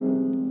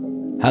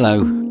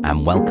Hello,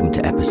 and welcome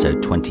to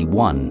episode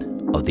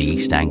 21 of the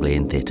East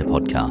Anglian Theatre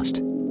Podcast.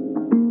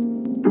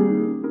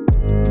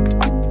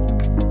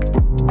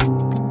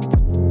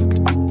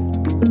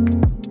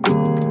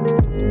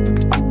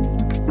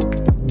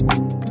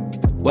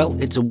 Well,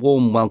 it's a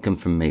warm welcome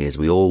from me as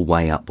we all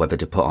weigh up whether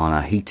to put on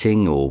our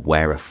heating or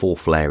wear a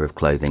fourth layer of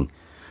clothing.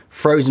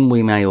 Frozen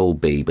we may all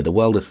be, but the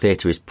world of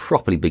theatre is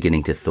properly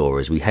beginning to thaw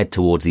as we head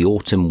towards the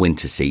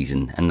autumn-winter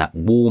season and that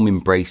warm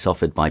embrace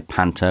offered by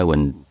Panto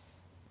and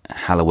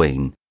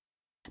Halloween.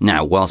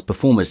 Now, whilst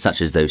performers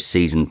such as those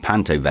seasoned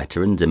Panto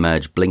veterans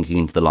emerge blinking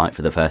into the light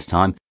for the first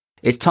time,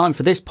 it's time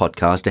for this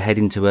podcast to head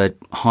into a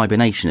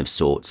hibernation of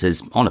sorts,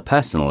 as on a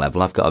personal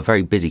level I've got a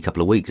very busy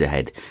couple of weeks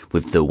ahead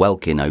with the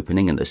Welkin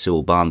opening at the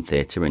Sewell Barn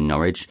Theatre in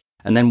Norwich,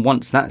 and then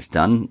once that's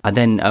done, I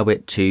then owe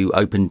it to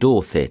Open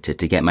Door Theatre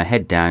to get my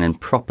head down and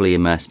properly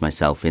immerse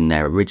myself in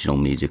their original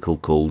musical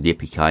called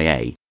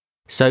Yippee-Ki-Yay.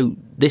 So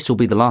this will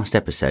be the last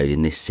episode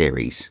in this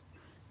series.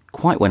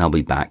 Quite when I'll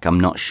be back,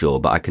 I'm not sure,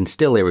 but I can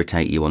still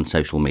irritate you on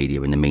social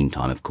media in the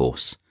meantime, of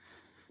course.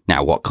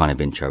 Now, what kind of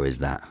intro is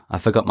that? I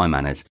forgot my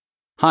manners.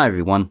 Hi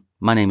everyone,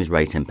 my name is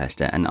Ray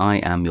Tempesta and I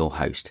am your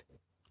host.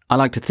 I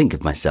like to think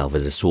of myself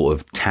as a sort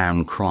of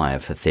town crier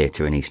for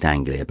theatre in East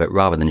Anglia, but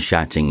rather than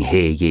shouting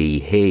hear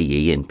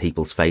ye in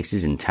people's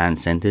faces in town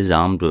centres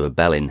armed with a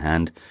bell in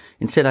hand,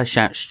 instead I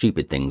shout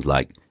stupid things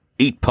like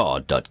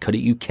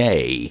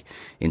eatpod.co.uk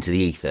into the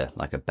ether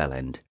like a bell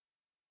end.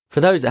 For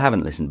those that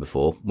haven't listened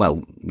before,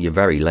 well, you're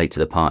very late to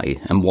the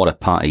party, and what a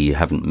party you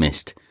haven't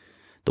missed.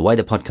 The way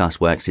the podcast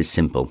works is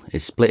simple.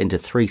 It's split into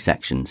 3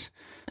 sections.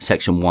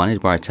 Section 1 is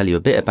where I tell you a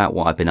bit about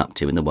what I've been up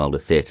to in the world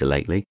of theatre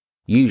lately.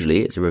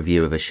 Usually it's a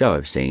review of a show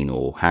I've seen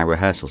or how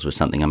rehearsals for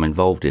something I'm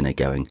involved in are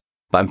going.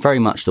 But I'm very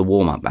much the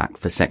warm-up act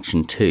for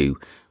Section 2,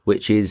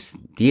 which is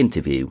the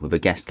interview with a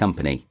guest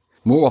company.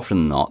 More often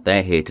than not,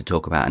 they're here to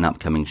talk about an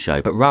upcoming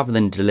show, but rather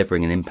than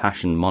delivering an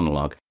impassioned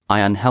monologue, I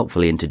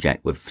unhelpfully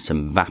interject with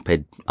some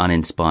vapid,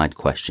 uninspired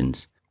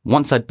questions.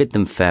 Once I bid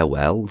them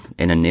farewell,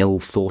 in an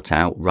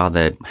ill-thought-out,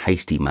 rather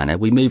hasty manner,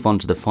 we move on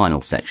to the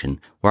final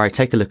section, where I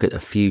take a look at a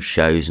few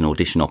shows and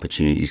audition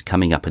opportunities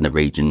coming up in the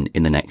region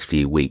in the next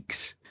few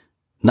weeks.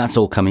 That's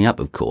all coming up,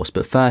 of course,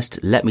 but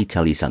first, let me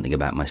tell you something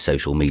about my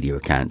social media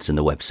accounts and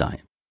the website.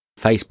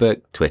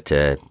 Facebook,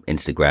 Twitter,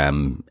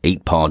 Instagram,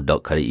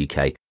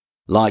 eatpod.co.uk.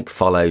 Like,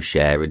 follow,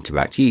 share,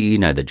 interact. You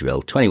know the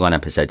drill. 21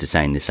 episodes of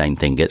saying the same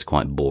thing gets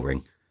quite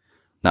boring.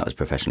 That was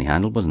professionally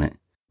handled, wasn't it?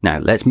 Now,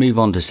 let's move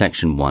on to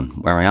section 1,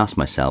 where I ask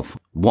myself,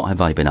 what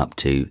have I been up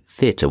to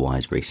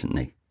theatre-wise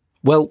recently?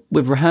 Well,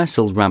 with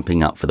rehearsals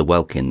ramping up for the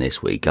Welkin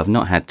this week, I've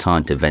not had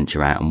time to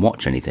venture out and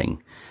watch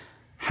anything.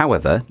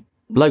 However,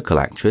 local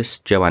actress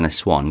Joanna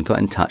Swan got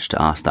in touch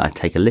to ask that I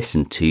take a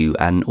listen to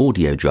an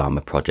audio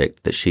drama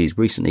project that she's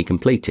recently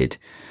completed.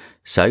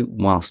 So,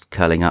 whilst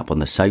curling up on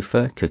the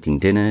sofa, cooking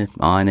dinner,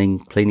 ironing,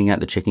 cleaning out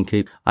the chicken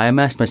coop, I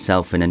immersed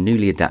myself in a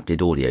newly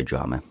adapted audio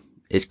drama.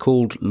 It's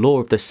called Law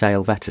of the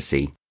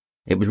Saelvatici.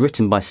 It was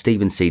written by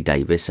Stephen C.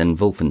 Davis and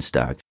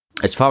Wolfenstag.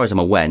 As far as I'm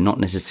aware, not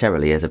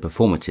necessarily as a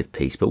performative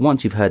piece, but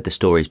once you've heard the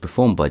stories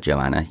performed by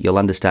Joanna, you'll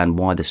understand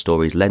why the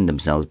stories lend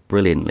themselves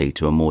brilliantly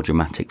to a more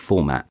dramatic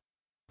format.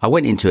 I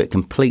went into it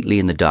completely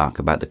in the dark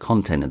about the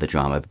content of the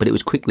drama, but it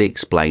was quickly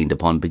explained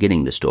upon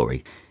beginning the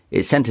story.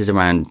 It centres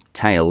around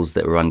tales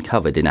that were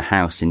uncovered in a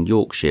house in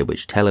Yorkshire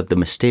which tell of the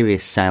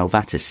mysterious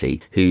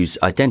Saelvatici, whose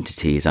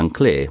identity is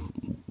unclear.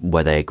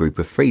 Were they a group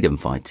of freedom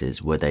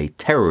fighters? Were they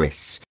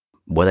terrorists?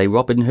 Were they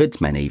Robin Hood's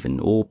men even?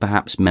 Or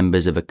perhaps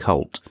members of a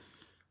cult?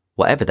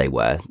 Whatever they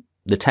were,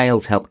 the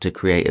tales helped to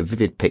create a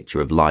vivid picture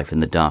of life in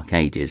the Dark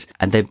Ages,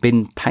 and they've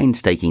been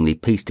painstakingly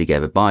pieced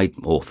together by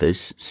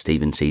authors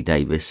Stephen C.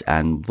 Davis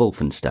and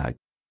Wolfenstag.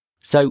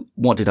 So,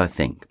 what did I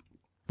think?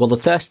 Well, the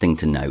first thing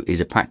to note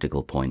is a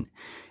practical point.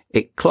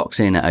 It clocks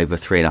in at over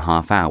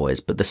 3.5 hours,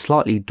 but the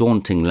slightly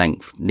daunting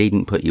length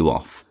needn't put you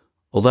off.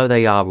 Although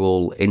they are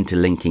all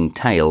interlinking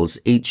tales,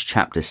 each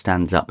chapter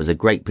stands up as a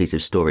great piece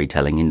of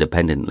storytelling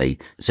independently,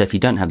 so if you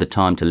don't have the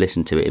time to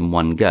listen to it in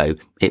one go,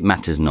 it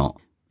matters not.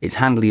 It's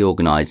handily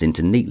organised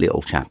into neat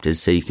little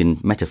chapters so you can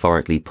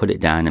metaphorically put it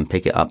down and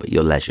pick it up at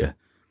your leisure.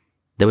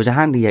 There was a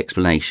handy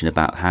explanation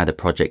about how the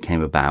project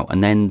came about,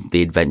 and then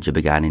the adventure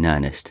began in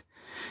earnest.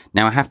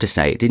 Now, I have to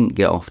say, it didn't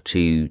get off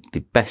to the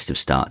best of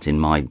starts in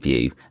my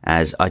view,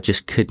 as I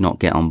just could not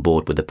get on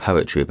board with the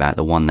poetry about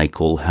the one they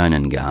call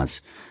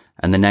Hernangars,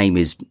 and the name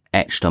is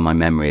etched on my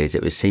memory as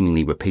it was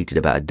seemingly repeated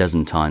about a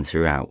dozen times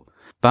throughout.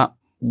 But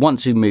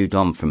once we moved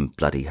on from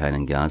bloody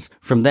Hernangars,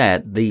 from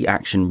there the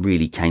action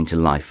really came to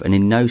life, and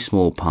in no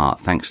small part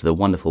thanks to the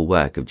wonderful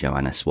work of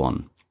Joanna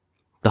Swan.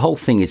 The whole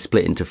thing is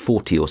split into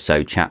 40 or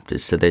so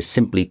chapters, so there's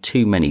simply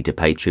too many to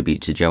pay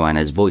tribute to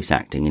Joanna's voice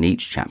acting in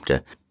each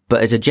chapter.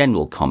 But as a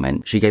general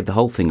comment, she gave the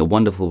whole thing a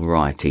wonderful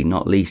variety,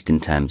 not least in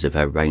terms of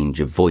her range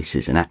of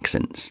voices and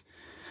accents.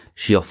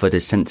 She offered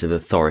a sense of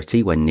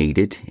authority when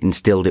needed,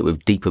 instilled it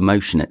with deep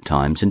emotion at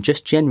times, and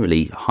just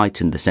generally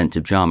heightened the sense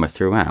of drama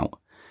throughout.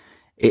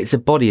 It's a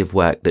body of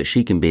work that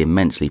she can be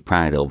immensely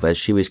proud of, as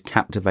she was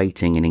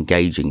captivating and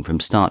engaging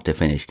from start to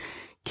finish,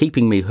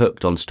 keeping me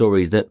hooked on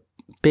stories that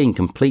being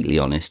completely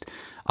honest,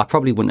 I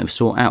probably wouldn't have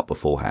sought out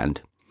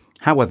beforehand.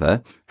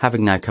 However,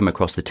 having now come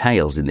across the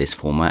tales in this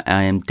format,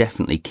 I am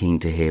definitely keen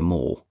to hear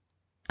more.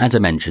 As I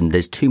mentioned,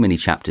 there's too many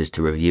chapters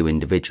to review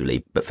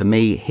individually, but for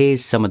me,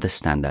 here's some of the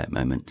standout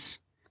moments.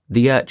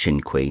 The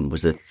Urchin Queen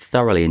was a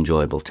thoroughly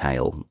enjoyable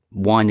tale,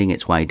 winding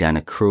its way down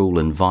a cruel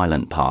and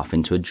violent path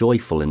into a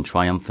joyful and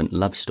triumphant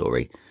love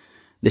story.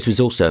 This was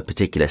also a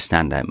particular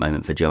standout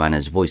moment for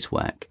Joanna's voice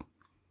work.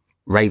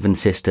 Raven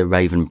Sister,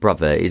 Raven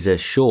Brother is a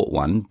short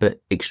one,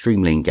 but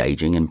extremely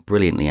engaging and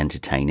brilliantly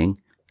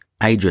entertaining.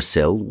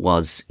 Yggdrasil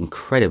was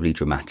incredibly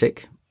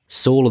dramatic.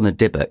 Saul and the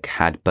Dybbuk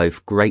had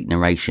both great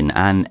narration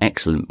and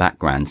excellent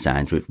background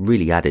sounds, which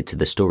really added to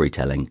the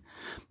storytelling.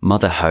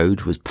 Mother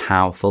Hode was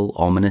powerful,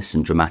 ominous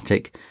and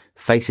dramatic.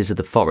 Faces of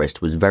the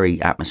Forest was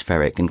very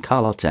atmospheric, and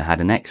Carlotta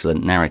had an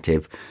excellent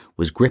narrative,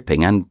 was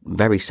gripping and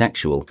very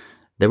sexual.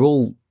 They're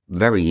all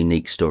very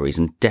unique stories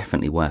and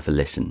definitely worth a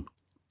listen.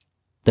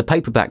 The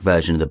paperback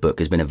version of the book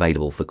has been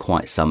available for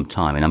quite some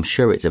time, and I'm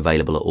sure it's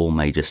available at all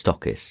major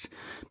stockists.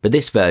 But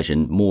this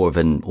version, more of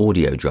an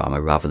audio drama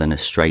rather than a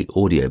straight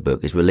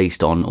audiobook, is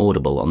released on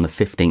Audible on the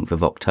 15th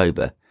of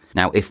October.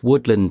 Now, if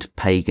woodland,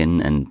 pagan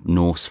and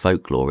Norse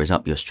folklore is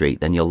up your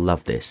street, then you'll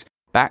love this.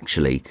 But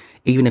actually,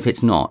 even if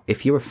it's not,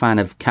 if you're a fan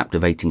of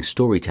captivating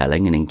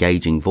storytelling and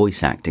engaging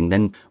voice acting,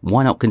 then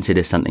why not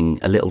consider something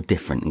a little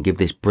different and give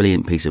this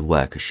brilliant piece of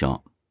work a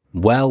shot?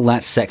 Well,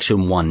 that's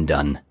section 1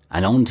 done.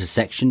 And on to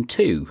section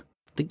 2,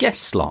 the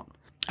guest slot.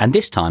 And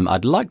this time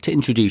I'd like to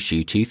introduce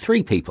you to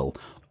 3 people,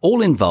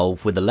 all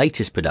involved with the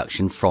latest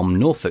production from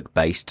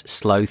Norfolk-based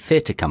Slow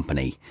Theatre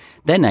Company.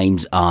 Their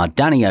names are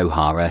Danny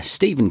O'Hara,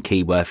 Stephen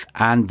Keyworth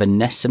and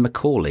Vanessa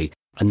Macaulay,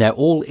 and they're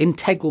all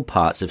integral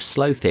parts of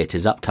Slow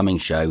Theatre's upcoming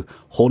show,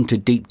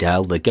 Haunted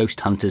Deepdale, The Ghost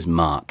Hunter's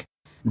Mark.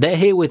 They're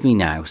here with me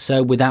now,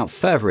 so without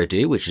further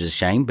ado, which is a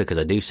shame because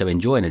I do so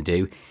enjoy and I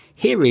do,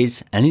 here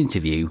is an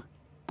interview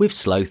with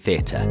Slow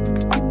Theatre.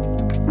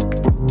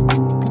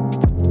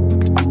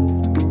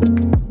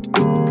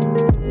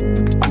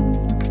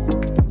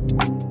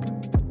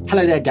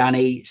 Hello there,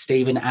 Danny,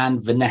 Stephen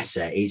and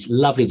Vanessa. It's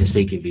lovely to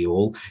speak with you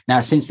all. Now,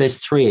 since there's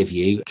 3 of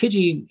you, could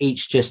you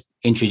each just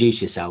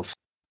introduce yourself?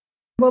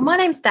 Well, my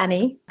name's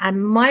Danny,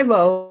 and my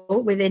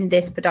role within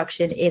this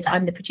production is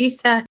I'm the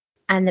producer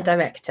and the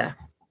director.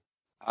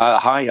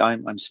 Hi,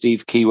 I'm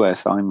Steve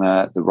Keyworth. I'm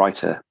the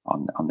writer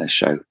on this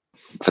show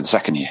for the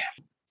 2nd year.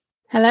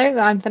 Hello,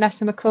 I'm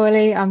Vanessa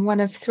Macaulay. I'm one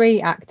of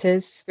 3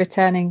 actors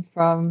returning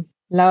from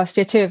last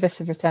year. 2 of us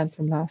have returned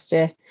from last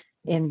year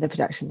in the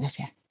production this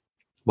year.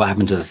 What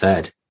happened to the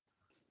 3rd?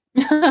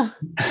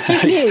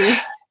 Who knew?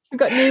 We've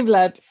got new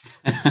blood.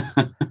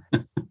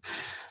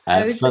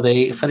 For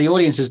the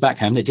audiences back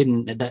home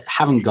that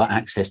haven't got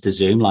access to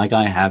Zoom like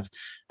I have,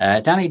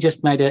 Danny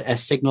just made a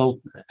signal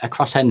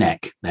across her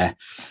neck there.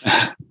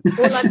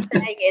 All I'm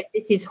saying is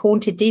this is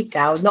Haunted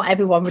Deepdale. Not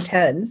everyone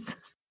returns.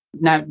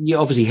 Now,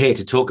 you're obviously here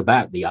to talk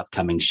about the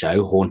upcoming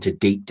show, Haunted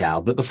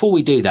Deepdale. But before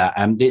we do that,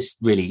 this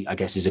really, I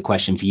guess, is a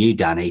question for you,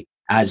 Danny.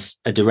 As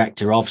a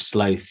director of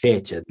Slow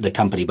Theatre, the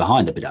company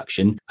behind the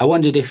production, I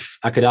wondered if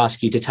I could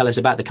ask you to tell us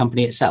about the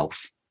company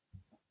itself.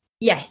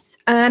 Yes.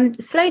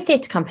 Slow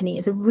Theatre Company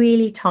is a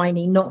really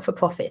tiny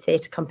not-for-profit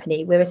theatre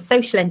company. We're a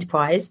social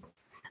enterprise,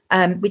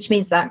 which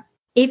means that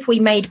if we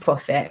made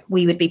profit,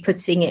 we would be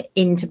putting it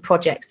into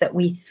projects that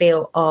we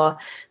feel are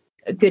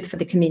good for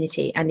the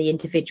community and the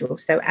individual.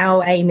 So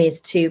our aim is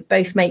to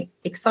both make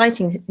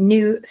exciting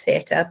new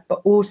theatre,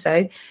 but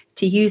also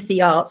to use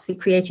the arts, the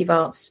creative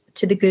arts,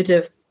 to the good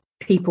of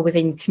people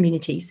within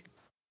communities.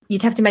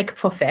 You'd have to make a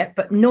profit,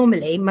 but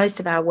normally most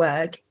of our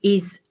work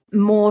is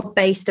more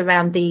based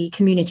around the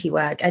community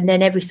work, and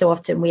then every so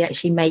often we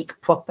actually make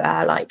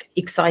proper, like,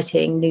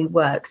 exciting new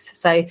works.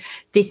 So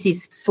this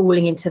is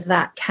falling into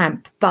that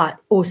camp, but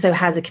also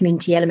has a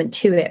community element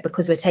to it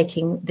because we're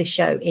taking the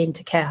show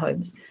into care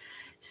homes.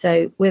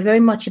 So we're very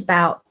much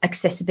about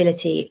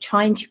accessibility,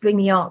 trying to bring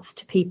the arts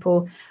to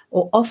people,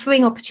 or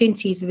offering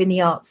opportunities within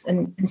the arts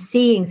and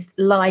seeing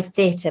live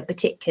theatre,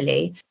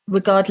 particularly,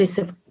 regardless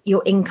of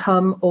your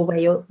income or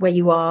where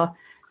you are.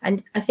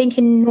 And I think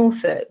in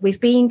Norfolk, we've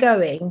been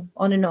going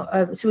on and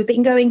on. So we've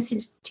been going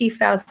since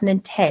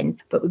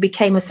 2010, but we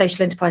became a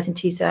social enterprise in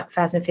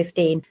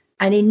 2015.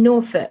 And in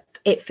Norfolk,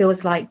 it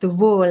feels like the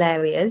rural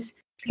areas,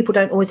 people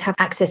don't always have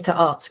access to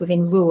arts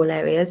within rural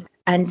areas.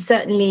 And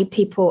certainly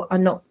people are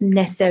not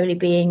necessarily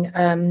being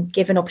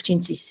given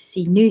opportunities to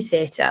see new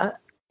theatre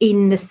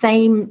in the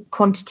same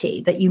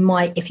quantity that you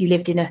might if you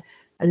lived in a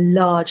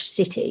large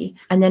city.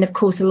 And then, of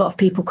course, a lot of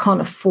people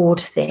can't afford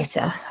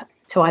theatre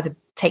to either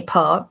take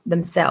part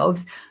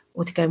themselves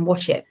or to go and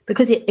watch it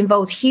because it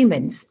involves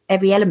humans,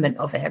 every element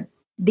of it.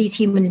 These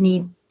humans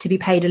need to be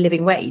paid a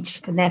living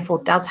wage and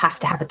therefore does have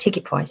to have a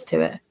ticket price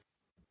to it.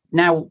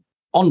 Now,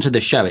 onto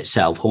the show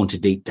itself,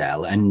 Haunted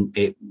Deepdale, and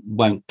it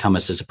won't come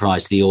as a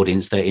surprise to the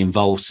audience that it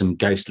involves some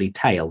ghostly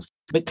tales.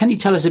 But can you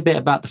tell us a bit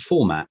about the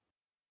format?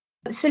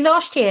 So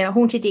last year,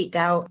 Haunted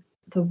Deepdale,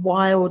 The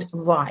Wild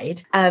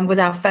Ride, was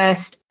our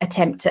first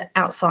attempt at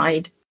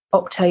outside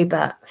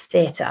October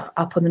theatre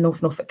up on the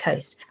North Norfolk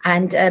coast.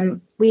 And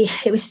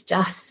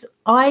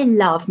I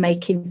love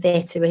making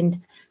theatre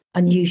in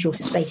unusual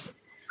space,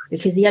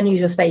 because the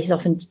unusual space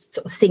often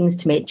sort of sings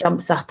to me. It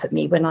jumps up at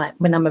me when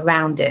I'm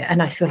around it,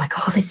 and I feel like,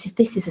 oh, this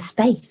is a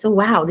space. Oh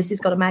wow, this has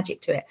got a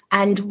magic to it.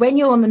 And when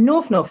you're on the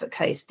North Norfolk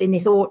coast in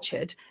this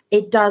orchard,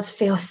 it does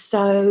feel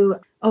so,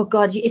 oh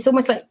God, it's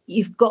almost like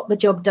you've got the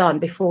job done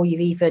before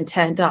you've even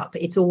turned up.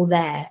 It's all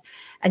there.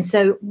 And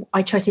so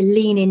I try to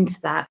lean into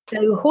that.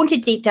 So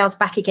Haunted Deepdale's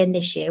back again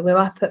this year. We're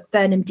up at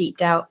Burnham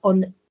Deepdale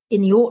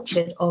in the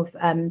orchard of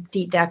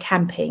Deepdale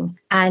Camping,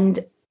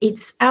 and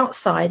it's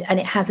outside and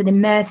it has an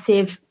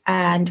immersive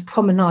and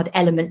promenade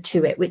element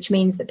to it, which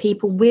means that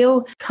people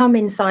will come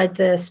inside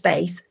the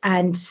space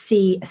and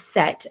see a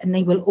set, and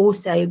they will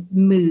also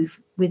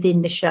move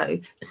within the show.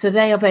 So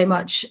they are very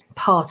much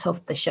part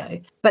of the show,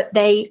 but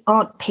they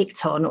aren't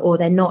picked on, or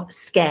they're not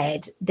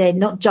scared. They're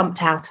not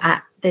jumped out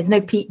at. There's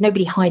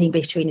nobody hiding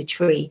between a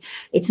tree.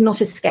 It's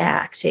not a scare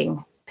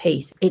acting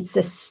piece. It's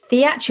a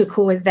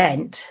theatrical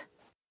event.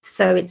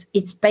 So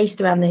it's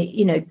based around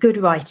the, good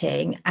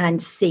writing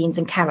and scenes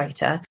and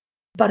character.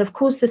 But of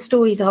course, the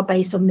stories are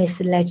based on myths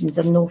and legends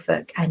of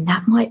Norfolk, and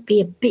that might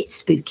be a bit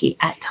spooky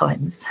at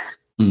times.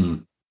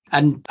 Mm.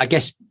 And I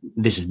guess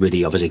this is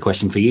really obviously a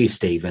question for you,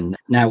 Stephen.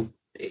 Now,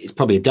 it's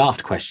probably a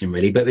daft question,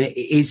 really, but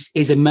is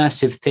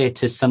immersive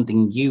theatre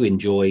something you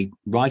enjoy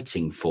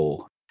writing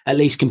for, at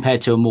least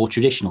compared to a more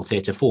traditional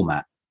theatre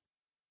format?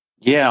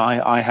 Yeah,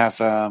 I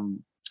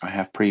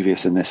have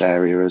previous in this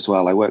area as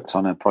well. I worked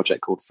on a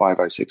project called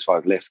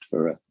 5065 Lift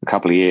for a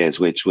couple of years,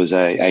 which was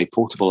a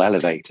portable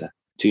elevator,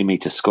 2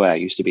 metre square.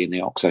 It used to be in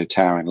the Oxo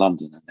Tower in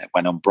London, and it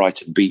went on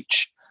Brighton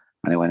Beach,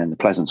 and it went in the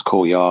Pleasance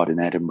Courtyard in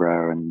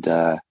Edinburgh, and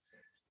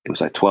it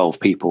was like 12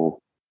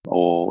 people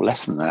or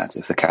less than that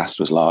if the cast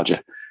was larger,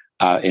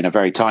 in a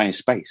very tiny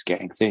space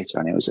getting theatre.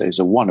 And it was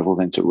a wonderful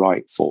thing to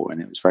write for, and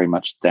it was very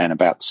much then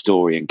about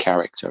story and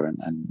character,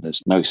 and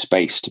there's no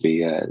space to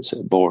be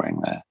sort of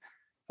boring there.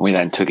 We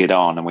then took it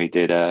on, and we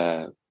did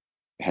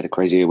we had a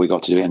crazy year. We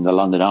got to do it in the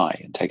London Eye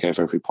and take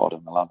over every pod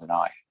in the London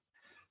Eye.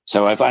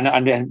 So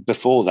and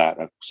before that,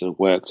 I've sort of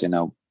worked in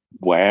a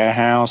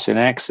warehouse in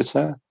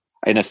Exeter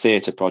in a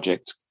theatre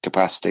project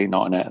capacity,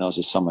 not as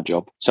a summer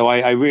job. So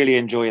I really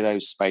enjoy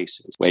those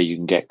spaces where you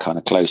can get kind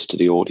of close to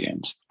the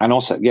audience, and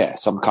also,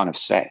 some kind of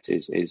set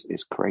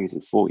is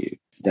created for you.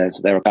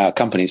 There are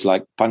companies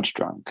like Punch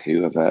Drunk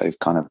who have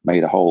kind of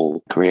made a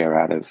whole career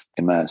out of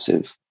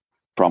immersive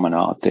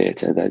promenade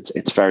theatre.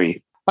 It's very.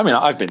 I mean,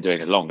 I've been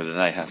doing it longer than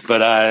they have,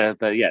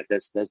 but yeah,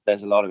 there's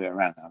a lot of it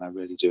around now, and I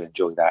really do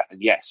enjoy that.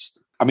 And yes,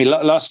 I mean,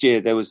 last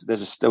year there was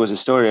a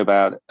story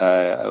about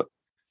a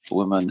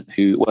woman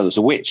there was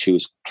a witch who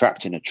was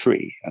trapped in a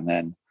tree, and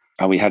then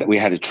we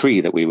had a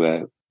tree that we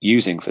were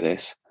using for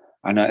this.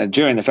 And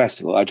during the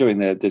festival, during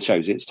the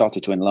shows, it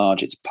started to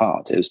enlarge its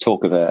part. It was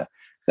talk of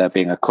there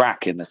being a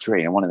crack in the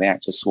tree, and one of the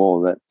actors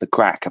swore that the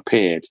crack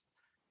appeared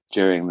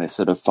during this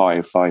sort of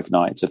five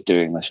nights of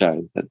doing the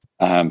show.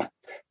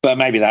 But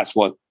maybe that's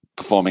what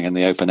performing in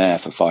the open air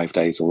for 5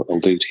 days will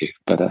do to you.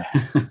 But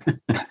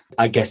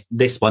I guess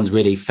this one's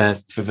really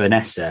for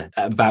Vanessa,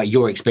 about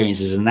your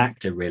experience as an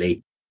actor,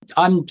 really.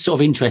 I'm sort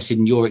of interested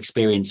in your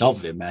experience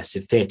of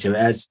immersive theatre.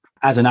 As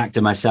an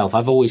actor myself,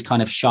 I've always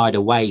kind of shied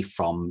away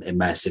from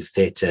immersive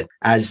theatre,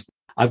 as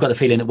I've got the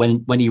feeling that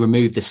when you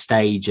remove the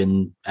stage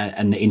and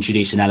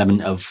introduce an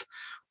element of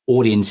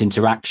audience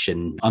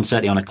interaction,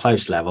 certainly on a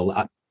close level,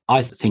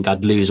 I think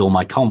I'd lose all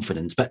my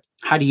confidence. But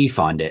how do you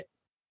find it?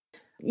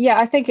 Yeah,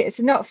 I think it's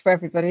not for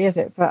everybody, is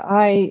it? But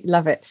I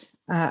love it.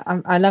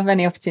 I love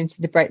any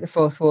opportunity to break the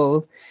fourth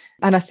wall.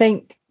 And I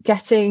think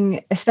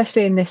getting,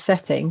 especially in this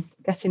setting,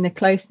 getting the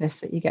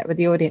closeness that you get with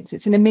the audience,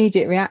 it's an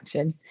immediate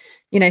reaction.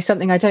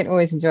 Something I don't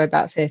always enjoy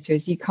about theatre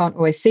is you can't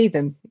always see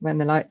them when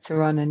the lights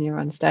are on and you're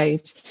on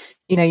stage.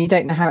 You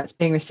don't know how it's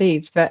being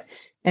received. But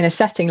in a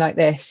setting like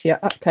this, you're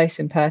up close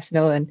and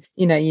personal, and,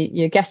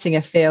 you're getting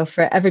a feel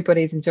for it.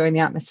 Everybody's enjoying the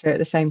atmosphere at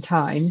the same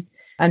time.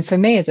 And for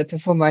me as a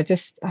performer,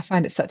 I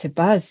find it such a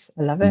buzz.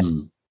 I love it.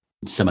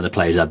 Some of the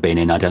plays I've been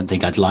in, I don't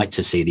think I'd like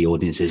to see the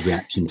audience's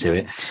reaction to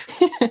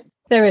it.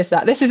 There is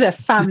that. This is a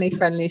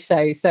family-friendly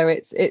show, so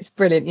it's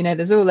brilliant.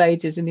 There's all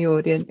ages in the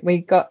audience. We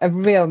got a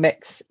real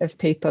mix of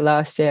people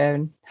last year,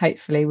 and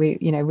hopefully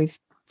we've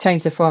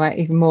changed the format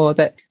even more.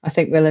 That I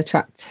think will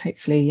attract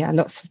hopefully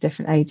lots of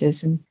different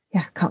ages, and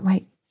can't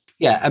wait.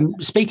 Yeah,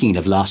 speaking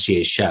of last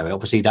year's show,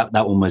 obviously that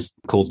one was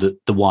called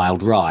the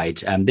Wild Ride.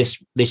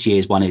 This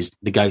year's one is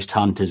the Ghost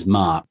Hunter's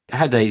Mark.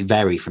 How do they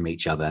vary from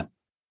each other?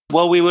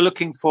 Well, we were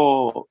looking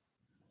for,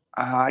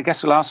 I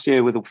guess last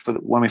year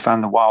when we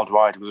found the Wild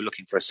Ride, we were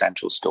looking for a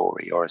central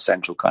story or a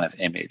central kind of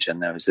image. And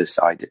there was this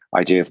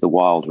idea of the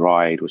Wild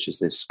Ride, which is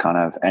this kind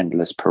of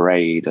endless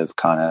parade of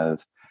kind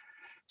of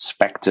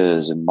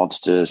spectres and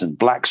monsters and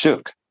Black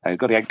Shook. You've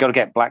got to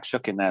get Black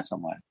Shook in there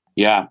somewhere.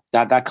 Yeah,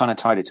 that kind of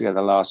tied it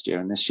together last year.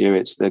 And this year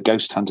it's the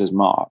Ghost Hunter's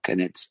Mark. And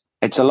it's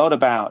a lot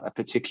about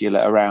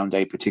around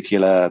a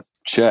particular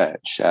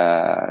church,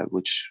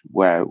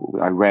 where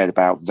I read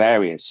about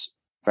various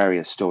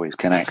various stories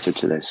connected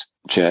to this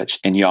church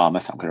in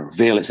Yarmouth. I'm going to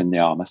reveal it's in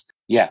Yarmouth.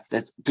 Yeah,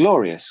 that's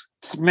glorious.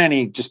 It's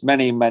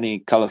many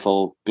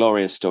colourful,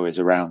 glorious stories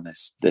around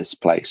this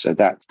place. So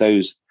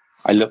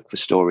I look for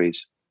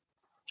stories.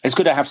 It's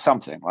good to have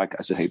something. Like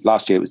as I say,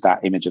 last year it was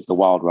that image of the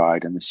wild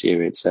ride, and this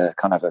year it's a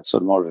kind of a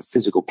sort of more of a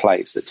physical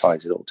place that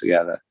ties it all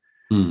together.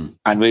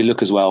 And we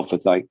look as well for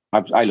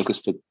I look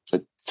for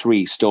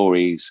 3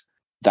 stories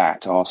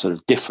that are sort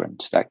of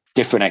different, like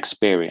different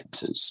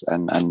experiences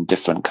and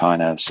different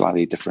kind of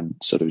slightly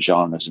different sort of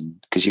genres, and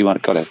because you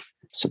got to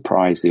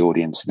surprise the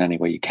audience in any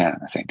way you can,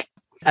 I think.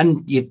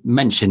 And you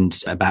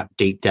mentioned about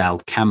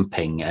Deepdale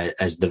Camping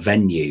as the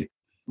venue.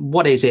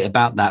 What is it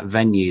about that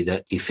venue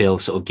that you feel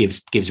sort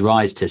of gives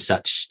rise to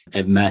such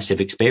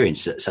immersive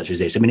experience such as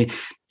this? I mean, it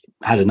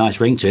has a nice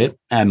ring to it,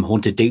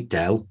 Haunted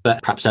Deepdale,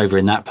 but perhaps over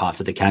in that part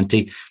of the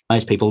county,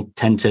 most people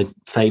tend to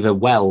favour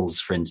Wells,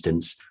 for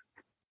instance.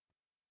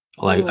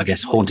 Although I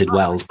guess Haunted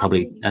Wells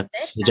probably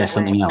suggests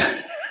something else.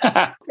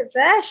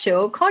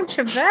 Controversial.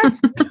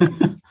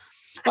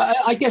 Well,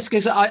 I guess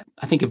because I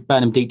think of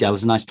Burnham Deepdale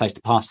as a nice place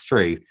to pass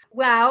through.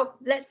 Well,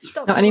 let's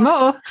stop. Not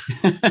anymore.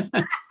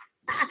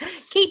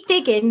 Keep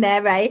digging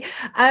there, Ray.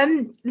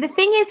 The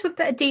thing is with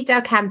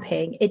Deepdale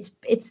Camping,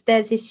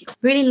 there's this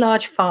really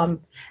large farm,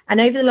 and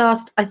over the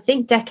last, I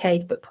think,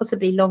 decade, but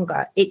possibly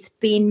longer, it's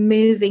been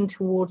moving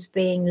towards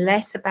being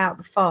less about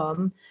the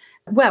farm.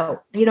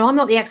 Well, I'm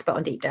not the expert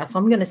on Deepdale, so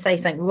I'm going to say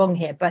something wrong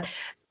here, but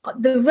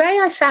the way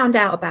I found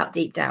out about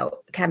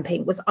Deepdale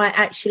Camping was I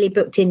actually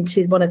booked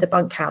into one of the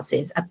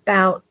bunkhouses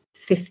about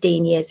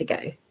 15 years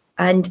ago.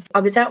 And I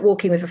was out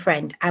walking with a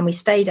friend and we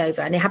stayed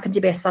over, and it happened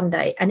to be a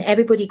Sunday, and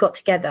everybody got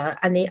together,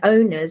 and the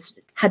owners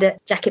had a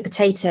jacket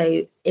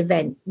potato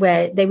event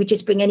where they would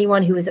just bring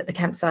anyone who was at the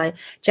campsite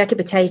jacket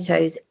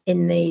potatoes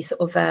in the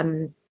sort of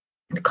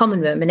the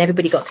common room, and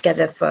everybody got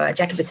together for a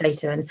jacket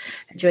potato and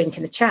a drink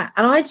and a chat.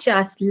 And I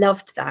just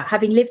loved that.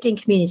 Having lived in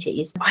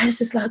communities, I was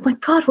just like, oh my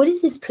God, what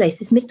is this place,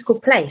 this mystical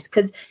place?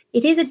 Because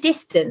it is a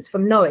distance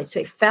from Norwich, so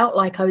it felt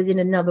like I was in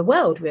another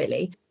world,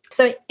 really.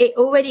 So it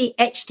already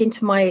etched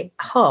into my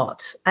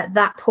heart at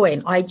that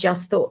point. I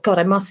just thought, God,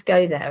 I must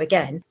go there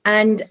again.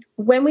 And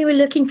when we were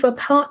looking for a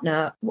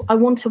partner, I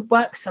want to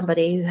work with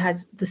somebody who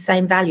has the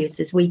same values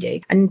as we do.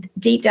 And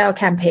Deepdale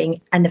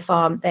Camping and the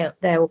farm,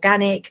 they're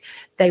organic.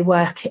 They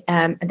work,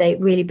 they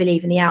really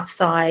believe in the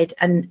outside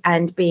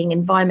and being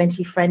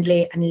environmentally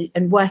friendly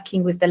and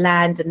working with the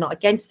land and not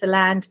against the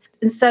land.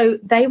 And so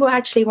they were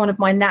actually one of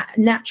my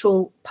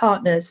natural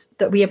partners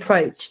that we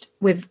approached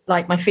with,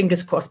 like, my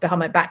fingers crossed behind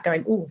my back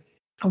going, oh,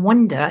 I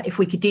wonder if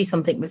we could do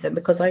something with them,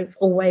 because I've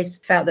always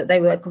felt that they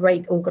were a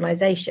great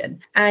organisation.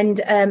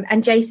 And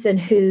Jason,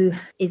 who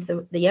is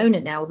the owner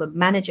now, the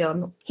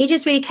manager, he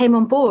just really came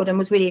on board and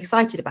was really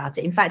excited about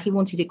it. In fact, he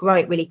wanted to grow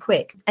it really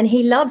quick. And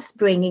he loves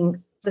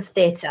bringing the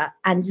theatre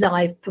and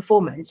live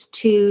performance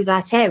to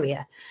that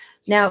area.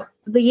 Now,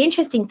 the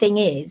interesting thing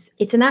is,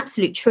 it's an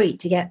absolute treat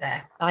to get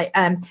there.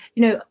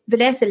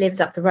 Vanessa lives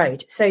up the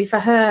road. So for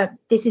her,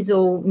 this is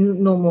all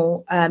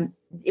normal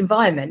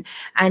environment,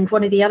 and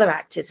one of the other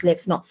actors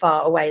lives not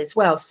far away as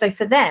well. So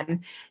for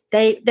them,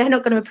 they're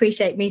not going to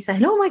appreciate me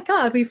saying, oh my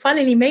God, we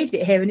finally made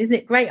it here, and isn't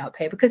it great up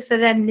here? Because for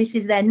them, this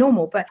is their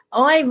normal. But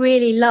I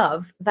really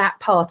love that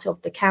part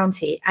of the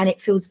county, and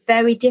it feels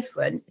very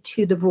different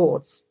to the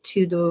Broads,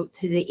 to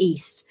the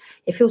east.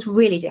 It feels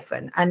really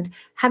different. And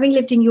having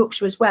lived in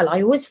Yorkshire as well,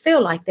 I always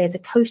feel like there's a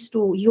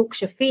coastal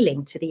Yorkshire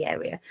feeling to the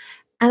area,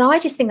 and I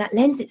just think that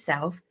lends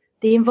itself.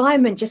 The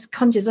environment just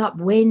conjures up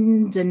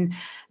wind and,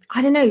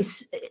 I don't know,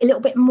 a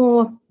little bit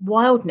more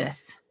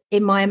wildness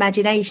in my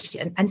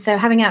imagination. And so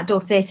having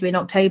outdoor theatre in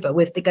October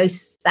with the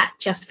ghosts, that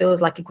just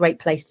feels like a great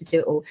place to do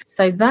it all.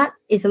 So that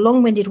is a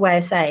long-winded way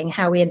of saying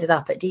how we ended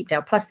up at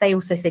Deepdale. Plus, they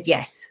also said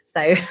yes.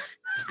 So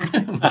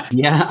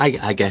yeah,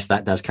 I guess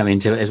that does come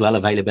into it as well,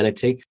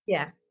 availability.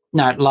 Yeah.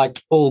 Now,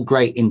 like all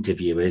great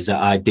interviewers,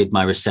 I did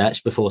my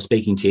research before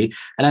speaking to you,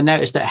 and I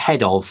noticed that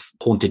ahead of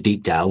Haunted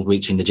Deepdale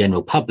reaching the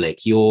general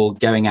public, you're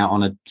going out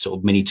on a sort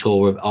of mini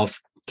tour of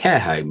care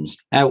homes.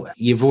 Now,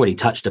 you've already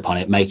touched upon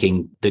it,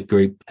 making the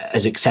group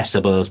as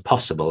accessible as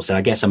possible. So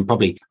I guess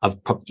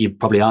you've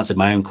probably answered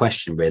my own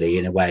question, really,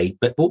 in a way.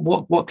 But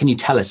what can you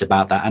tell us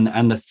about that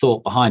and the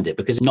thought behind it?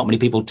 Because not many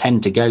people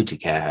tend to go to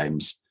care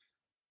homes.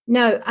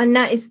 No, and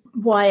that is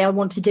why I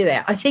want to do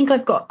it. I think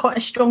I've got quite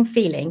a strong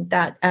feeling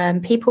that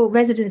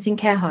residents in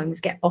care homes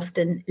get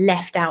often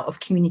left out of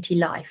community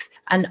life.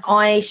 And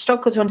I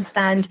struggle to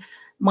understand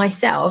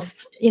myself.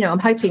 I'm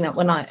hoping that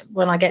when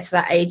I get to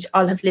that age,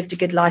 I'll have lived a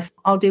good life.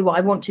 I'll do what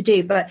I want to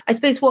do. But I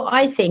suppose what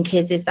I think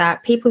is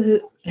that people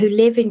who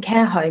live in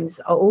care homes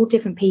are all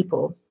different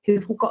people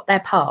who've all got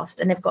their past,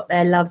 and they've got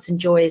their loves and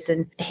joys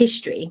and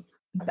history.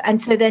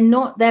 And so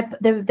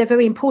they're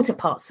very important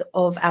parts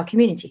of our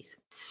communities.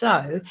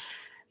 So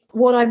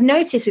what I've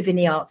noticed within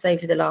the arts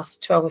over the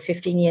last 12 or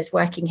 15 years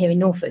working here in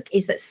Norfolk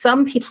is that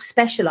some people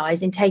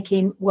specialise in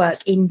taking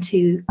work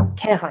into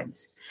care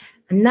homes.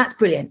 And that's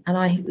brilliant.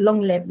 And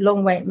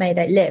long may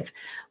they live.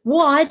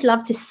 What I'd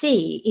love to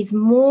see is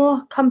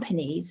more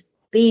companies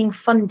being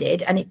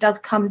funded, and it does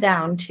come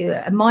down to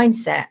a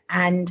mindset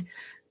and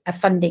a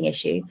funding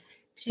issue,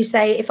 to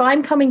say, if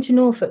I'm coming to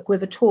Norfolk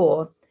with a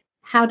tour,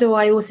 how do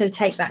I also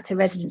take that to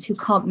residents who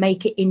can't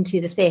make it into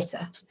the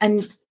theatre?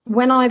 And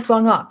when I've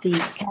rung up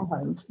these care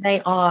homes,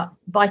 they are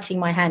biting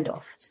my hand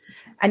off.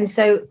 And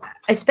so,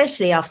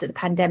 especially after the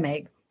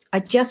pandemic, I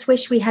just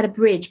wish we had a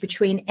bridge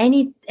between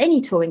any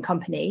touring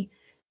company,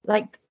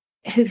 like,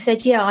 who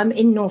said, yeah, I'm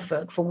in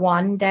Norfolk for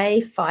 1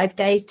 day, 5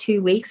 days,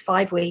 2 weeks,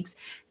 5 weeks.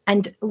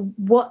 And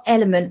what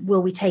element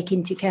will we take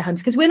into care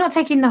homes? Because we're not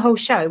taking the whole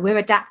show, we're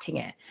adapting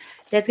it.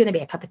 There's going to be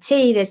a cup of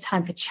tea, there's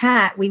time for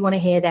chat. We want to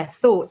hear their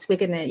thoughts. We're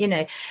going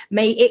to,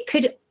 it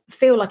could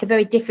feel like a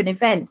very different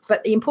event.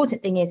 But the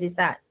important thing is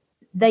that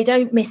they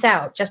don't miss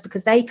out just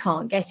because they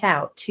can't get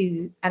out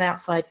to an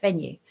outside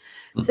venue.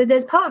 So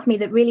there's part of me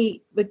that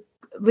really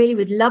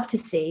would love to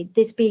see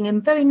this being a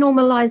very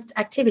normalized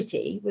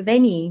activity with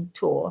any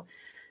tour.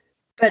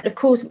 But of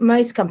course,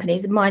 most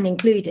companies, mine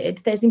included,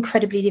 there's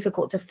incredibly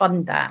difficult to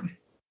fund that.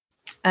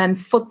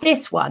 For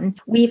this one,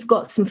 we've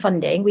got some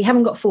funding. We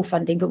haven't got full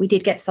funding, but we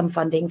did get some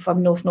funding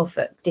from North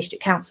Norfolk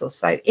District Council.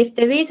 So if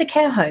there is a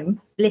care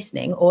home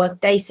listening or a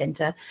day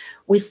centre,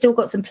 we've still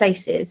got some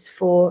places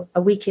for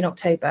a week in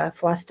October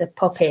for us to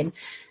pop in,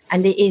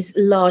 and it is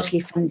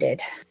largely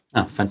funded.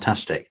 Oh,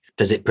 fantastic.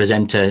 Does it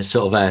present a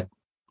sort of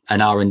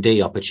an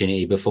R&D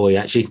opportunity before you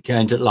actually go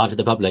into live to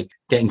the public,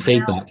 getting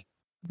feedback?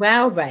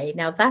 Well, Ray,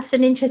 now that's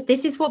an interest.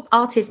 This is what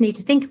artists need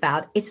to think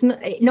about. It's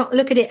not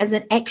look at it as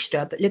an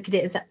extra, but look at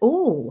it as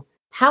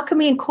how can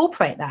we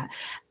incorporate that?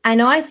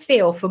 And I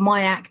feel for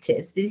my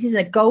actors, this is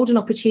a golden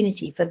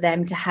opportunity for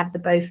them to have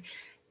both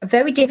a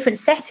very different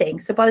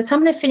setting. So by the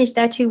time they've finished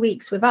their 2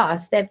 weeks with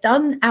us, they've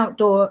done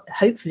outdoor,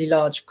 hopefully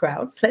large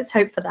crowds. Let's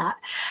hope for that.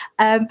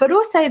 But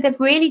also they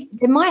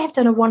might have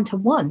done a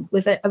one-to-one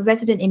with a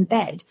resident in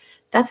bed.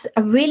 That's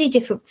a really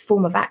different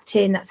form of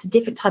acting. That's a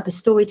different type of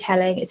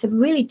storytelling. It's a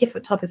really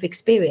different type of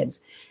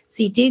experience.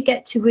 So you do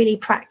get to really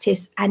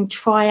practice and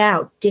try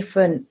out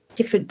different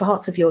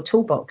parts of your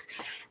toolbox.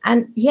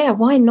 And yeah,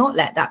 why not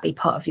let that be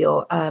part of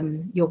your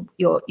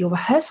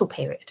rehearsal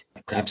period?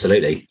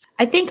 Absolutely.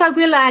 I think I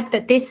will add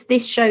that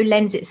this show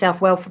lends itself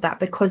well for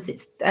that, because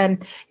it's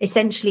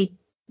essentially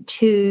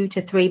 2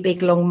 to 3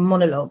 big long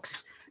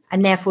monologues.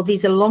 And therefore,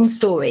 these are long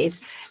stories.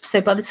 So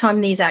by the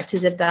time these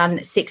actors have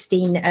done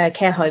 16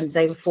 care homes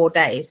over 4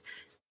 days,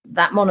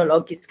 that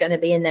monologue is going to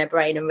be in their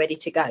brain and ready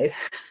to go.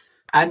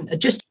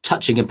 And just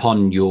touching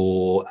upon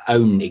your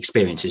own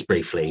experiences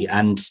briefly,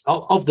 and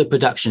of the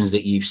productions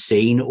that you've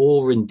seen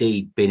or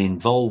indeed been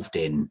involved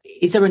in,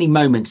 is there any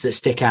moments that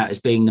stick out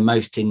as being the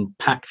most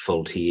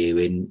impactful to you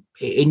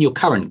in your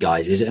current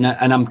guises? And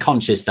I'm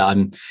conscious that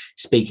I'm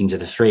speaking to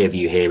the three of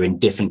you here in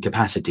different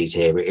capacities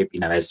here,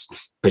 as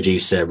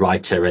producer,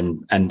 writer,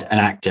 and an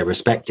actor,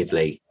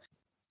 respectively.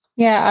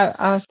 Yeah,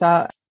 I'll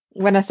start.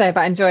 When I say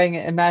about enjoying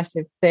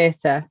immersive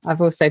theatre, I've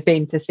also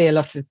been to see a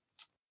lot of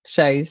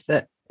shows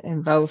that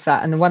involve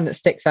that, and the one that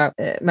sticks out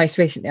most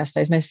recently, I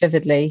suppose, most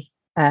vividly,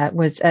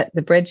 was at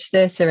the Bridge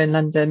Theatre in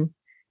London.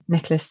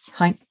 Nicholas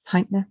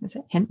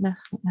Hintner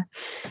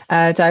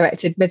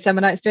directed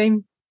Midsummer Night's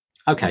Dream.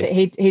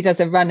 Okay, he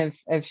does a run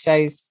of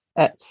shows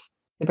at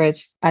the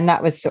Bridge, and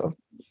that was sort of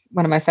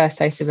one of my first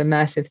tastes of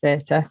immersive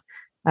theatre,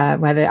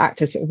 where the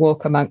actors sort of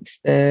walk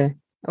amongst the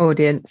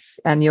audience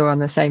and you're on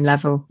the same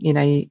level.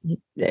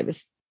 It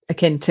was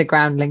akin to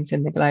Groundlings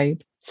in the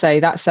Globe. So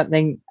that's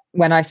something,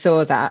 when I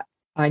saw that,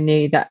 I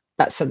knew that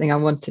that's something I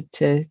wanted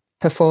to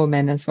perform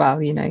in as well,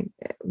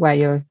 where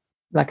you're,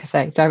 like I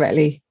say,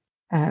 directly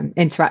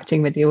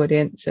interacting with the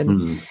audience,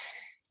 and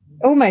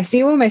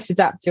you almost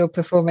adapt your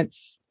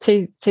performance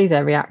to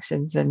their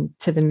reactions and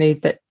to the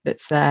mood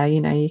that's there.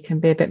 You can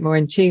be a bit more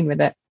in tune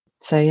with it.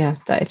 So yeah,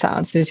 if that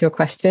answers your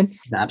question.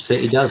 It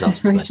absolutely does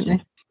answer the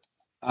question.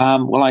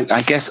 Well,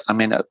 I guess,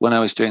 when I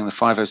was doing the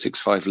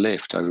 5065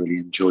 lift, I really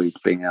enjoyed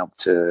being able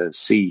to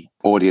see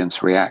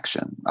audience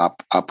reaction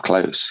up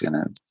close,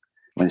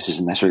 this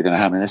isn't necessarily going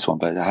to happen in this one,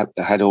 but I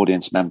had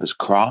audience members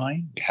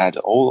cry. We had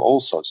all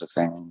sorts of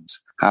things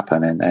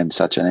happen in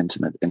such an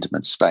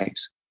intimate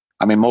space.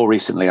 More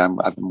recently,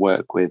 I've been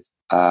work with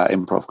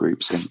improv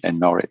groups in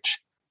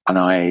Norwich, and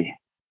I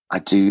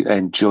do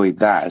enjoy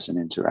that as an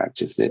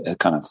interactive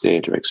kind of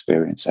theatre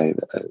experience.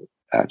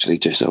 Actually,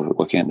 just sort of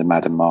looking at the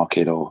Madam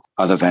Market or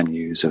other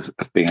venues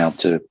of being able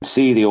to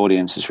see the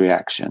audience's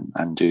reaction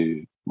and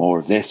do more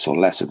of this or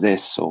less of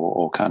this,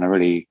 or kind of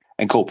really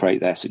incorporate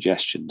their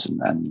suggestions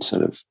and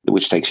sort of,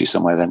 which takes you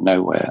somewhere that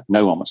no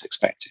one was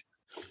expecting.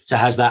 So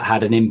has that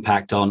had an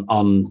impact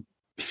on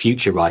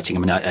future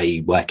writing? Are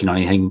you working on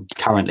anything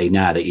currently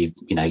now that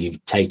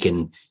you've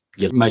taken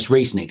your most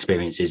recent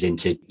experiences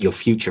into your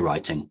future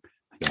writing?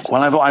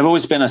 Well, I've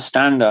always been a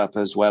stand-up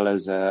as well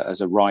as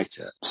a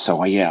writer.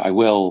 So I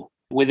will,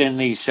 within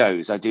these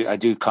shows, I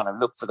do kind of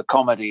look for the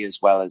comedy as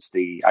well as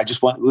we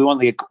want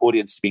the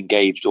audience to be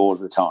engaged all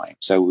the time.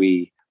 So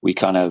we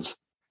kind of,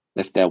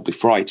 if there'll be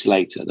frights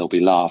later, there'll be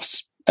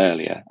laughs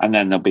earlier, and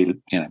then there'll be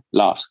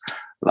laughs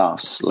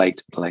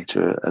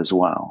later as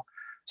well.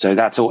 So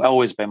that's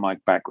always been my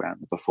background,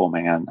 the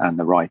performing and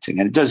the writing.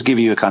 And it does give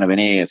you a kind of an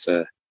ear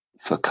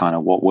for kind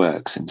of what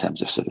works in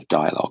terms of sort of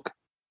dialogue.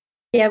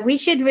 Yeah, we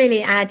should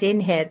really add in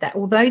here that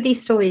although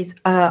these stories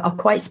are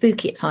quite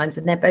spooky at times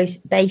and they're both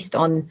based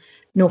on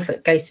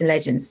Norfolk ghosts and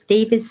legends,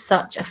 Steve is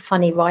such a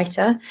funny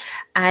writer.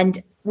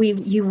 And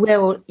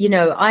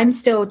I'm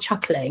still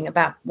chuckling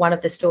about one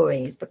of the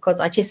stories because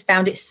I just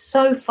found it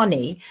so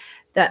funny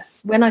that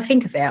when I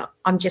think of it,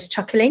 I'm just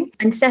chuckling.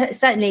 And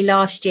certainly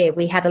last year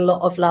we had a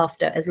lot of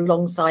laughter as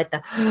alongside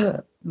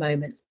the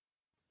moments.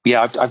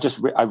 Yeah,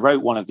 I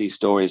wrote one of these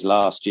stories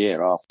last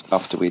year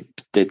after we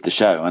did the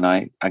show, and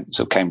I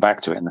sort of came back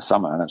to it in the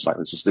summer, and I was like,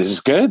 this is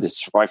good.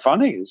 This is quite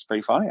funny. It's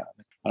pretty funny,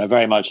 and I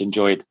very much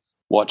enjoyed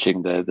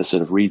watching the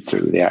sort of read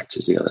through with the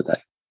actors the other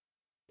day.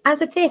 As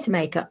a theatre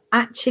maker,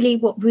 actually,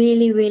 what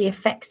really, really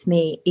affects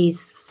me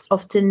is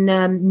often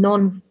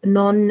non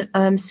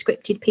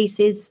scripted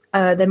pieces.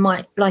 It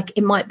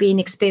might be an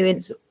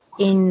experience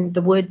in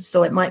the woods,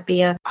 or it might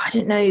be a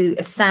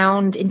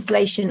sound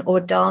installation or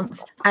a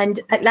dance. And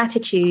at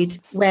Latitude,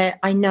 where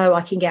I know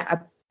I can get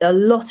a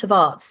lot of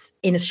arts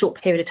in a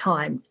short period of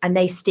time, and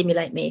they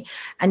stimulate me,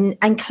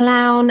 and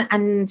clown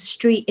and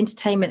street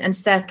entertainment and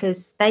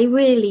circus, they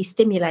really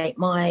stimulate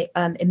my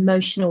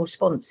emotional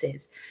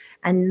responses.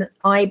 And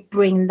I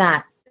bring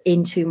that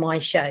into my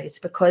shows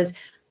because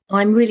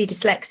I'm really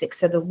dyslexic.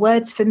 So the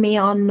words for me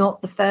are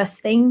not the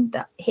first thing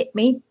that hit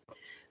me,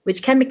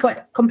 which can be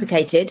quite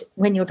complicated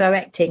when you're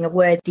directing a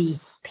wordy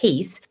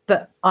piece,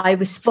 but I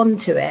respond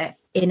to it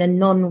in a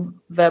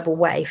non-verbal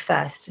way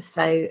first.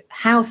 So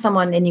how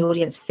someone in the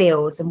audience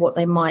feels and what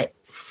they might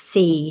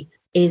see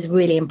is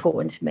really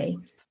important to me.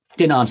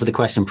 Didn't answer the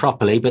question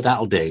properly, but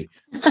that'll do.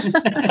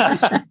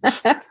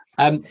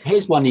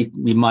 Here's one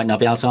you might not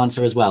be able to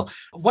answer as well.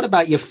 What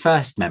about your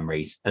first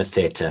memories of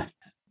theatre?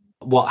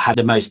 What had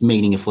the most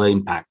meaningful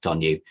impact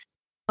on you?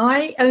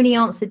 I only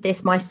answered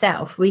this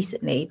myself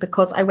recently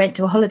because I went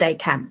to a holiday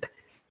camp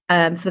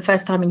for the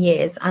first time in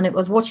years, and it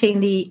was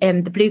watching the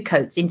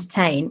Bluecoats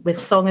entertain with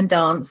song and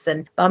dance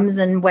and bums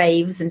and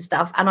waves and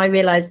stuff. And I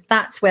realised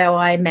that's where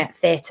I met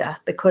theatre,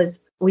 because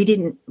we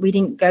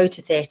didn't go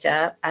to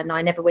theatre, and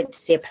I never went to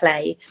see a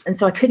play. And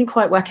so I couldn't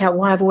quite work out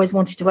why I've always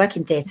wanted to work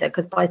in theatre,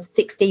 because by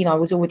 16 I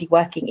was already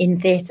working in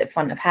theatre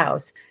front of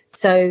house.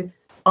 So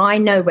I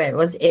know where it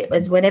was. It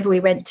was whenever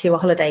we went to a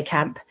holiday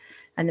camp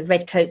and the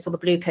red coats or the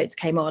blue coats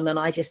came on, and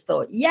I just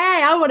thought,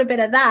 yeah, I want a bit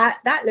of that.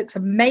 That looks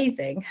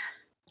amazing.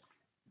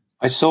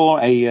 I saw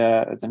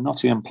the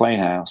Nottingham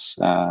Playhouse.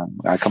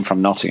 I come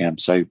from Nottingham,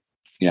 so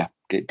yeah,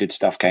 good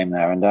stuff came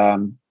there.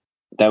 And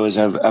there was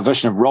a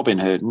version of Robin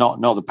Hood, not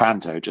the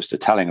panto, just a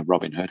telling of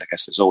Robin Hood. I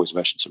guess there's always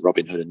versions of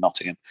Robin Hood in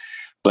Nottingham.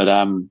 But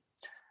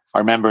I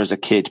remember as a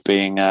kid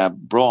being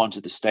brought onto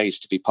the stage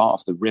to be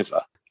part of the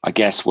river, I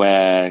guess,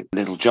 where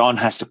Little John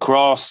has to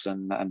cross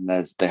and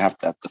they have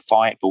to have the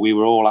fight. But we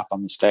were all up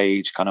on the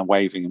stage kind of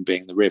waving and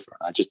being the river.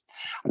 And I don't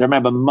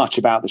remember much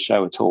about the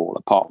show at all,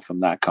 apart from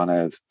that kind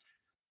of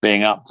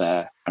being up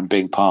there and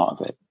being part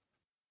of it.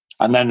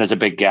 And then there's a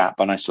big gap,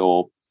 and I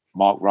saw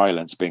Mark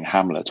Rylance being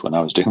Hamlet when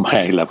I was doing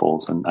my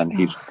A-levels, and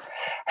he's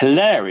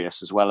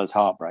hilarious as well as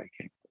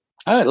heartbreaking.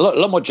 A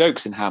lot more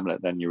jokes in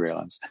Hamlet than you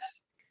realise.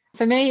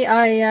 For me,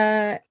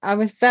 I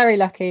was very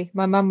lucky.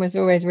 My mum was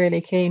always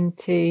really keen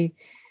to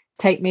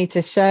take me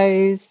to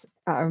shows.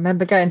 I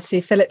remember going to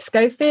see Philip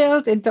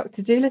Schofield in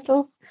Dr.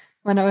 Dolittle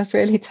when I was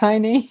really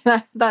tiny.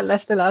 That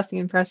left a lasting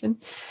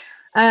impression.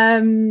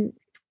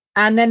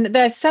 And then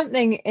there's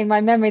something in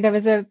my memory. There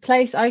was a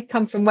place, I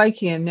come from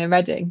Wokingham near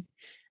Reading,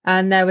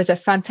 and there was a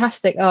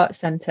fantastic art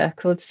centre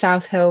called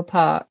South Hill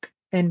Park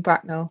in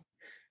Bracknell.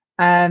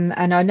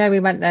 And I know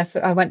we went there.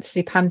 I went to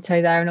see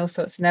Panto there and all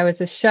sorts. And there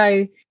was a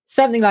show,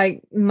 something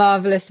like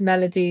Marvelous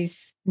Melodies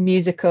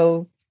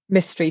musical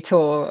mystery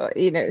tour.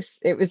 You know,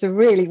 it was a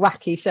really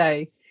wacky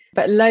show,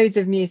 but loads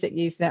of music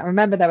used in it. I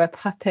remember there were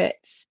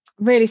puppets,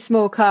 really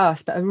small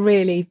cast, but a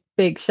really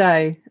big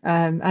show.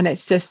 And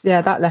it's just,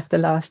 yeah, that left a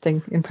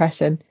lasting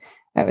impression.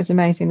 It was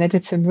amazing. They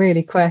did some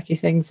really quirky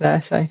things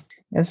there. So I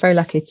was very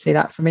lucky to see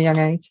that from a young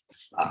age.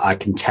 I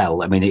can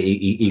tell. I mean,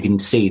 you can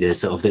see the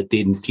sort of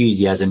the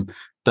enthusiasm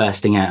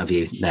bursting out of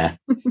you there.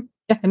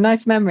 Yeah,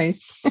 nice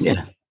memories.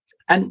 Yeah.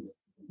 And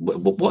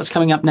what's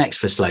coming up next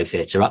for Slow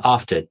Theatre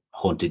after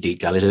Haunted Deep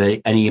Gull? Is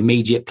there any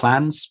immediate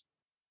plans?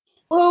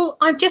 Well,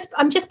 I'm just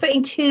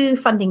putting 2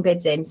 funding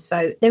bids in.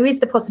 So there is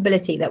the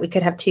possibility that we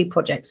could have 2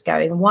 projects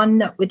going. One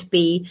that would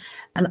be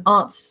an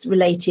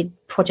arts-related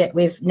project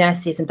with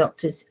nurses and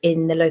doctors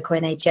in the local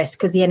NHS,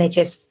 because the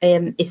NHS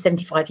is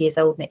 75 years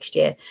old next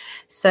year.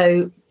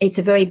 So it's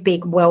a very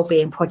big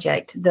wellbeing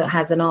project that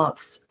has an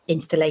arts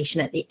installation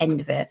at the end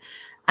of it.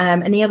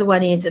 And the other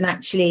one is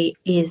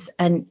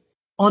an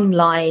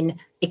online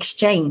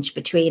exchange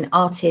between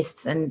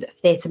artists and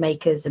theatre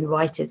makers and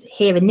writers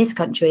here in this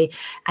country,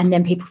 and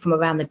then people from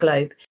around the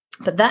globe.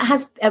 But that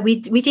has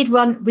we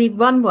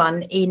run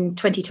one in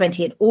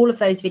 2020, and all of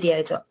those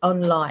videos are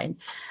online.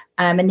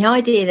 And the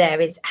idea there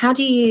is, how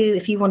do you,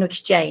 if you want to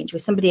exchange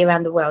with somebody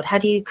around the world, how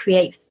do you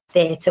create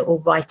theatre or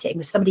writing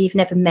with somebody you've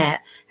never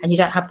met and you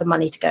don't have the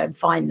money to go and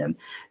find them?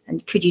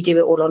 And could you do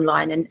it all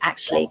online, and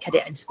actually could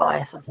it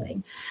inspire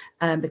something?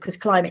 Because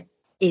climate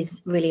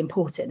is really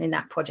important in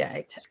that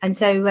project. And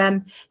so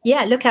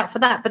look out for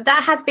that. But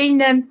that has been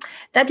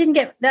that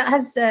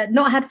has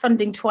not had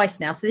funding twice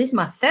now, so this is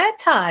my third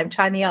time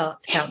trying the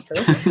Arts Council.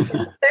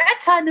 Third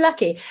time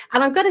lucky.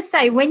 And I've got to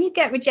say, when you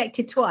get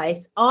rejected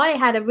twice, I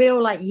had a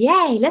real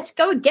yay, let's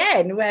go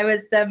again,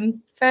 whereas the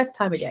first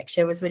time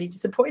rejection was really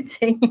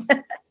disappointing.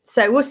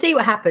 So we'll see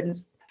what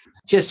happens.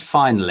 Just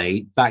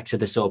finally, back to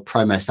the sort of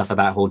promo stuff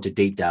about Haunted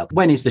Deepdale.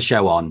 When is the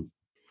show on?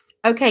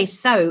 Okay,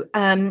 so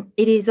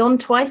it is on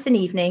twice an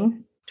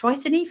evening.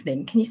 Twice an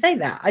evening? Can you say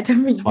that? I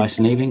don't really. Twice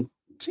an evening?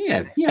 So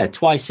yeah,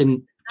 twice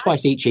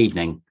each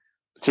evening.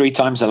 3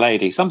 times a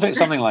lady, something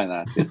like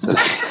that. It's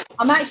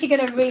I'm actually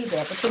going to read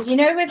it because,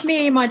 with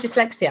me and my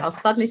dyslexia, I'll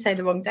suddenly say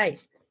the wrong date.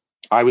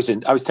 I was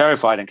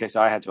terrified in case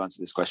I had to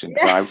answer this question,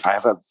 because I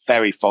have a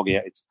very foggy.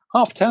 It's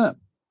half term.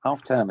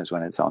 Half term is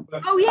when it's on.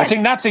 Oh yes. I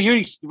think that's a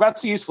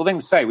useful thing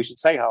to say. We should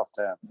say half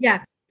term.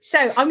 Yeah.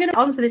 So I'm going to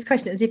answer this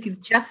question as if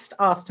you've just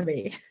asked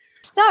me.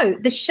 So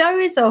the show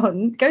is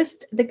on,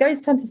 the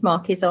Ghost Hunters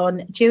Mark is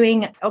on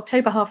during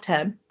October half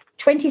term,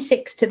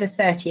 26th to the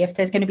 30th.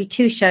 There's going to be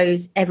 2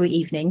 shows every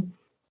evening.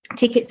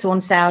 Tickets are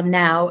on sale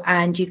now,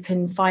 and you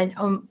can find,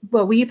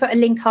 will you put a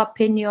link up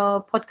in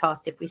your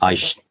podcast? If we I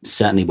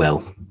certainly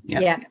will.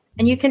 Yeah.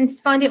 And you can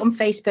find it on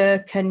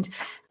Facebook, and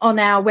on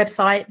our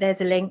website,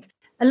 there's a link.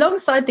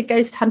 Alongside the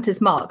Ghost Hunters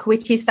Mark,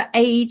 which is for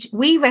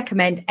we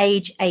recommend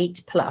age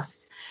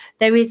 8+.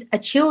 There is a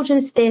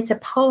children's theatre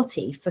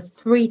party for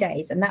 3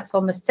 days, and that's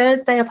on the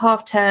Thursday of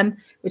half term,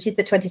 which is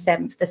the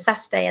 27th, the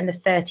Saturday and the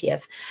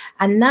 30th.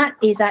 And that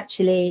is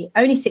actually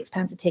only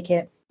 £6 a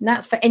ticket. And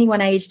that's for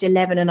anyone aged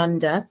 11 and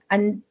under.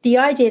 And the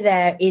idea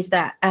there is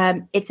that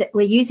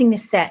we're using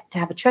this set to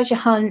have a treasure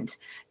hunt.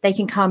 They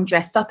can come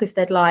dressed up if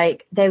they'd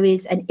like. There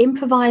is an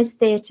improvised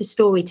theatre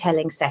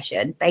storytelling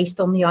session based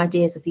on the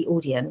ideas of the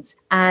audience.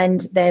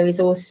 And there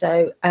is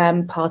also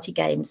party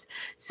games.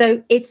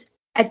 So it's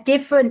a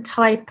different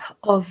type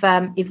of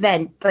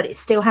event, but it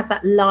still has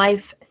that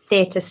live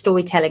theatre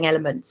storytelling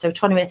element. So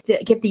trying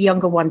to give the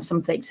younger ones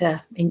something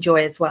to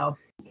enjoy as well.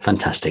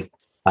 Fantastic.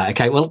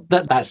 Okay, well,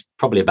 that's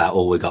probably about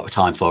all we've got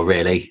time for,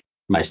 really,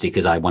 mostly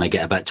because I want to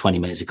get about 20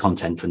 minutes of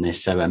content from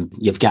this. So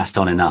you've gassed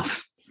on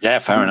enough. Yeah,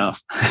 fair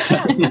enough.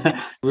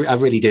 I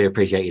really do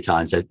appreciate your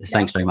time. So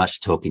thanks very much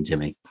for talking to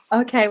me.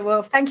 Okay,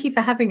 well, thank you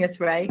for having us,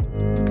 Ray.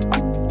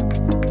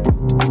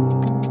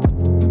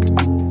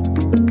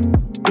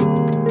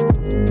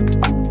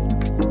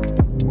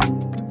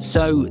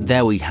 So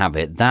there we have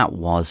it. That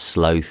was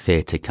Slow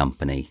Theatre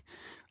Company.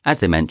 As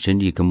they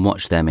mentioned, you can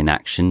watch them in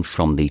action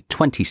from the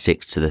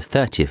 26th to the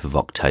 30th of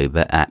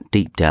October at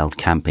Deepdale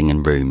Camping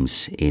and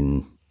Rooms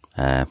in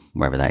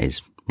wherever that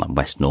is, like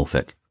West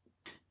Norfolk.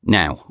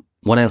 Now,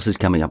 what else is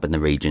coming up in the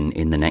region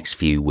in the next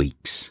few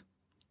weeks?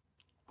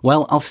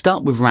 Well, I'll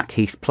start with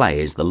Rackheath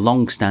Players, the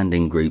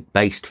long-standing group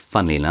based,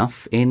 funnily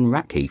enough, in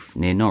Rackheath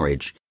near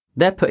Norwich.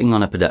 They're putting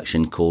on a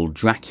production called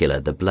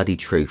Dracula, the Bloody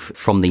Truth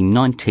from the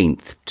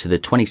 19th to the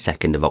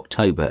 22nd of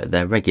October at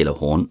their regular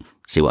haunt.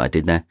 See what I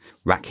did there?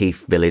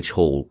 Rackheath Village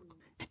Hall.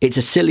 It's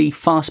a silly,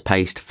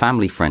 fast-paced,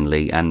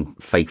 family-friendly and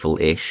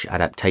faithful-ish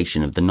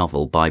adaptation of the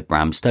novel by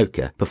Bram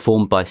Stoker,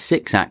 performed by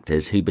 6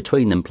 actors who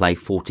between them play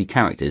 40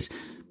 characters,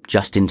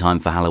 just in time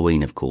for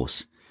Halloween, of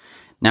course.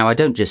 Now, I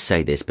don't just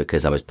say this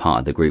because I was part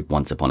of the group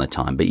once upon a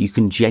time, but you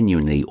can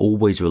genuinely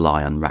always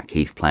rely on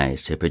Rackheath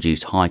Players to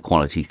produce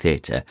high-quality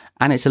theatre,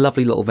 and it's a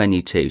lovely little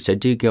venue too, so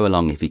do go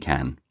along if you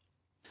can.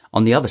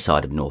 On the other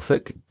side of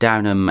Norfolk,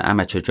 Downham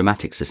Amateur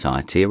Dramatic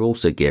Society are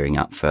also gearing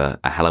up for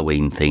a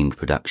Halloween-themed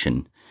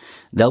production.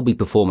 They'll be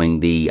performing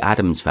the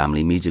Addams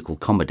Family musical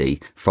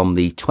comedy from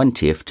the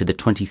 20th to the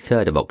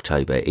 23rd of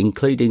October,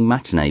 including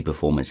matinee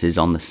performances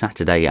on the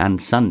Saturday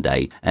and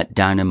Sunday at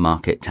Downham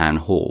Market Town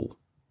Hall.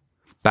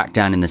 Back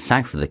down in the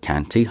south of the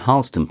county,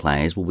 Harleston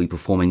Players will be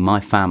performing My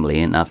Family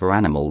and Other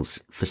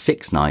Animals for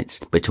 6 nights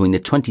between the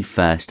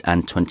 21st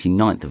and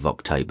 29th of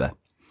October.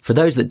 For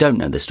those that don't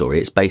know the story,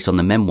 it's based on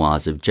the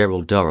memoirs of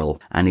Gerald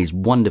Dorrell and his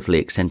wonderfully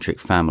eccentric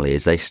family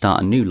as they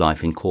start a new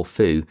life in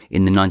Corfu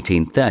in the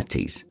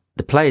 1930s.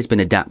 The play has been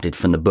adapted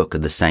from the book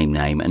of the same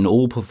name, and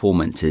all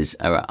performances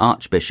are at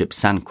Archbishop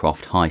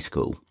Sancroft High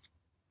School.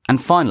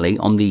 And finally,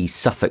 on the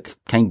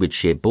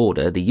Suffolk-Cambridgeshire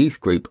border, the youth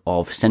group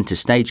of Centre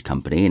Stage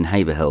Company in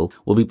Haverhill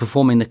will be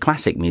performing the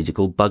classic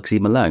musical Bugsy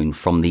Malone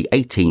from the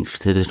 18th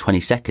to the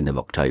 22nd of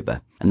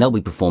October, and they'll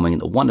be performing at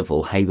the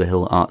wonderful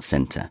Haverhill Arts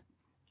Centre.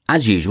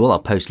 As usual, I'll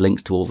post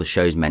links to all the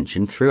shows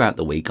mentioned throughout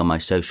the week on my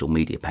social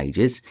media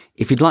pages.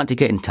 If you'd like to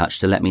get in touch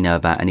to let me know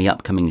about any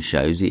upcoming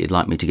shows that you'd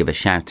like me to give a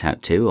shout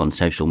out to on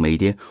social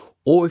media,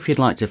 or if you'd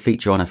like to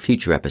feature on a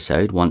future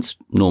episode once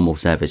normal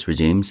service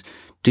resumes,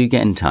 do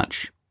get in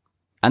touch.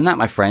 And that,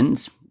 my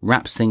friends,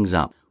 wraps things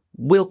up.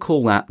 We'll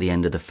call that the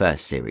end of the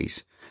first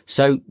series.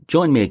 So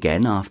join me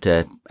again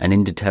after an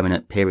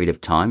indeterminate period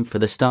of time for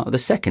the start of the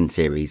second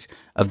series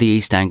of the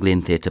East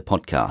Anglian Theatre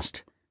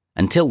podcast.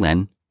 Until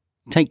then,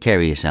 take care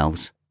of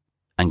yourselves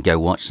and go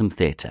watch some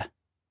theatre.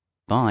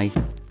 Bye.